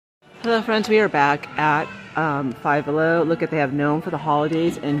Hello friends, we are back at Five Below. Look at, they have Gnome for the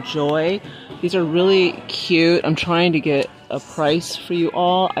holidays. Enjoy. These are really cute. I'm trying to get a price for you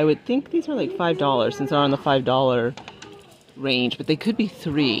all. I would think these are like $5 since they're on the $5 range, but they could be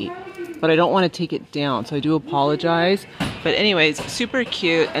 $3. But I don't want to take it down, so I do apologize. But anyways, super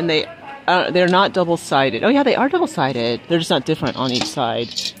cute, and they're not double-sided. Oh yeah, they are double-sided. They're just not different on each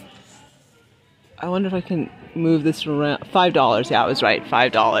side. I wonder if I can move this around. $5. Yeah, I was right.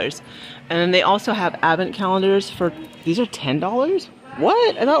 $5. And then they also have advent calendars for, these are $10?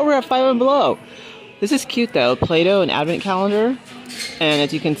 What? I thought we were at Five and Below. This is cute though. Play-Doh and advent calendar. And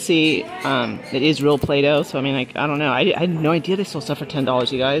as you can see, it is real Play-Doh. So I mean, like, I don't know. I had no idea they sold stuff for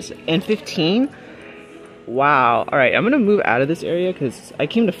 $10, you guys. And $15? Wow. All right, I'm gonna move out of this area because I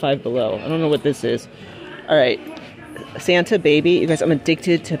came to Five Below. I don't know what this is. All right, Santa baby. You guys, I'm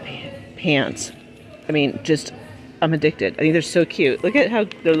addicted to pants. I mean, I'm addicted. I think they're so cute. Look at how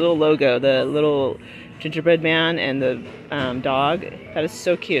their little logo, the little gingerbread man and the dog. That is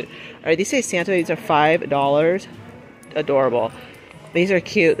so cute. All right, these say Santa. These are $5. Adorable. These are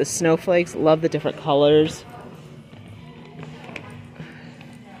cute. The snowflakes. Love the different colors.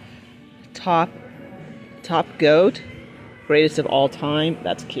 Top goat. Greatest of all time.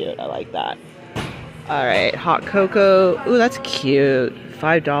 That's cute. I like that. All right, hot cocoa. Ooh, that's cute.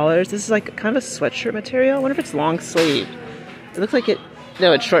 $5. This is like kind of a sweatshirt material. I wonder if it's long sleeve. It looks like it.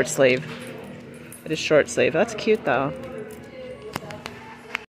 No, it's short sleeve. It is short sleeve. That's cute though.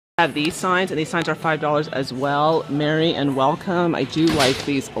 I have these signs, and these signs are $5 as well. Merry and welcome. I do like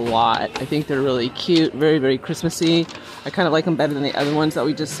these a lot. I think they're really cute. Very, very Christmassy. I kind of like them better than the other ones that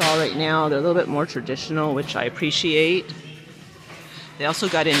we just saw right now. They're a little bit more traditional, which I appreciate. They also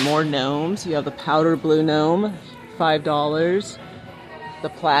got in more gnomes. You have the powder blue gnome, $5. The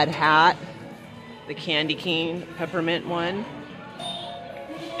plaid hat, the candy cane peppermint one,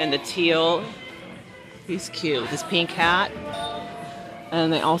 and the teal. He's cute. This pink hat.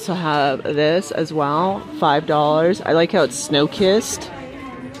 And they also have this as well, $5. I like how it's snow-kissed.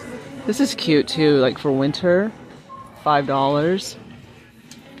 This is cute too, like for winter, $5.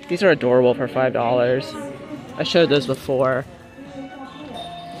 These are adorable for $5. I showed those before.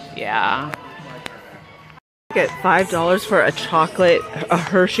 Yeah. Get $5 for a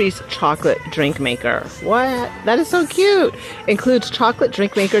Hershey's chocolate drink maker. What? That is so cute. Includes chocolate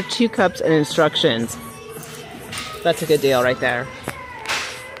drink maker, 2 cups, and instructions. That's a good deal right there.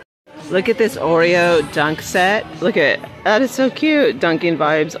 Look at this Oreo dunk set. Look at it. That is so cute. Dunking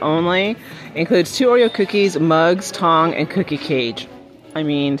vibes only. Includes 2 Oreo cookies, mugs, tong, and cookie cage. I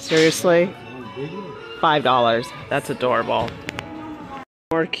mean, seriously? $5. That's adorable.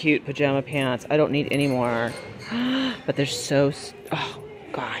 More cute pajama pants. I don't need any more. But they're so... Oh,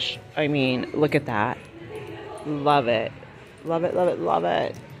 gosh. I mean, look at that. Love it. Love it, love it, love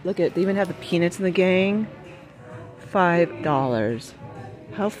it. Look at... They even have the peanuts in the gang. $5.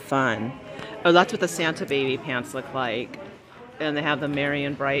 How fun. Oh, that's what the Santa baby pants look like. And they have the Merry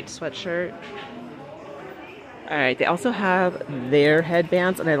and Bright sweatshirt. Alright, they also have their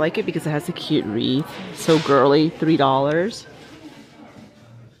headbands. And I like it because it has a cute wreath. So girly. $3.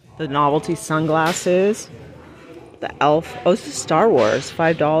 The novelty sunglasses. The elf. Oh, this is Star Wars.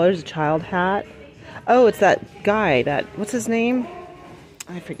 $5. A child hat. Oh, it's that guy. What's his name?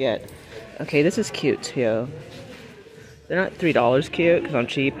 I forget. Okay, this is cute too. They're not $3 cute because I'm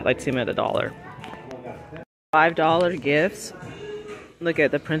cheap. I like to see them at $1. $5 gifts. Look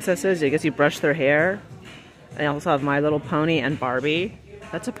at the princesses. I guess you brush their hair. And I also have My Little Pony and Barbie.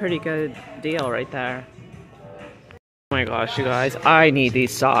 That's a pretty good deal right there. Oh my gosh, you guys, I need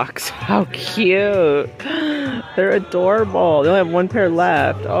these socks. How cute. They're adorable. They only have 1 pair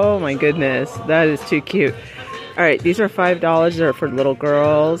left. Oh my goodness, that is too cute. All right, these are $5. They're for little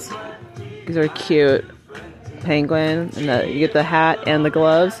girls. These are cute. Penguin, and you get the hat and the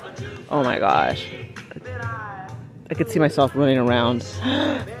gloves. Oh my gosh. I could see myself running around.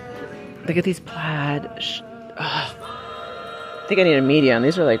 Look at these plaid. I think I need a medium.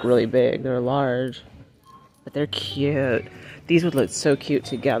 These are like really big. They're large. But they're cute. These would look so cute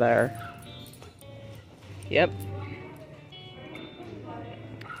together. Yep.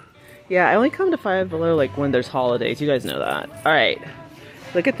 Yeah, I only come to Five Below like when there's holidays. You guys know that. Alright.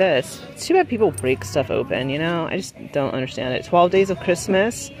 Look at this. It's too bad people break stuff open, you know? I just don't understand it. 12 days of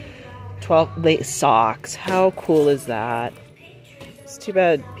Christmas. 12 late socks. How cool is that? It's too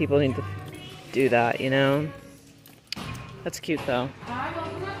bad people need to do that, you know? That's cute though.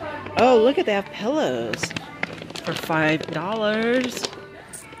 Oh, look at, they have pillows. For $5.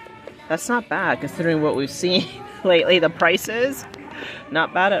 That's not bad considering what we've seen lately. The prices,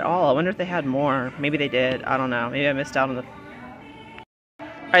 not bad at all. I wonder if they had more. Maybe they did. I don't know. Maybe I missed out on the...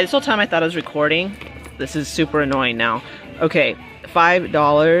 Alright, this whole time I thought I was recording. This is super annoying now. Okay,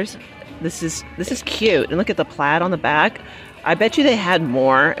 $5. This is cute. And look at the plaid on the back. I bet you they had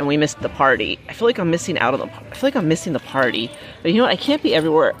more and we missed the party. I feel like I'm missing out on the party. But you know what? I can't be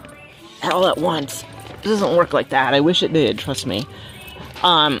everywhere all at once. It doesn't work like that. I wish it did, trust me.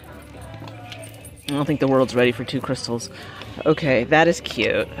 I don't think the world's ready for 2 crystals. Okay, that is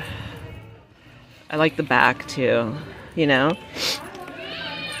cute. I like the back too, you know?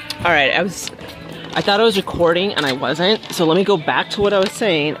 Alright, I thought I was recording and I wasn't, so let me go back to what I was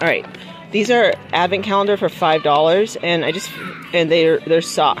saying. Alright, these are advent calendar for $5 and they're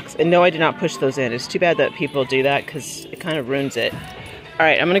socks. And no, I did not push those in. It's too bad that people do that because it kind of ruins it.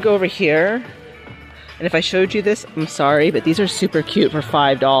 Alright, I'm gonna go over here. And if I showed you this, I'm sorry, but these are super cute for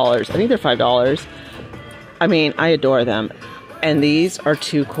 $5. I think they're $5. I mean, I adore them. And these are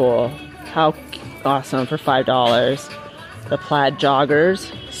too cool. How awesome for $5. The plaid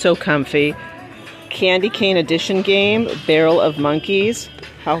joggers, so comfy. Candy cane edition game, barrel of monkeys.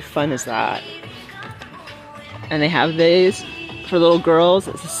 How fun is that? And they have these for little girls.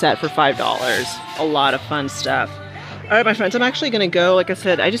 It's a set for $5. A lot of fun stuff. All right, my friends, I'm actually going to go. Like I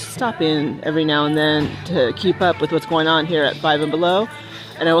said, I just stop in every now and then to keep up with what's going on here at 5 and Below.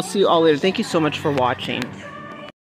 And I will see you all later. Thank you so much for watching.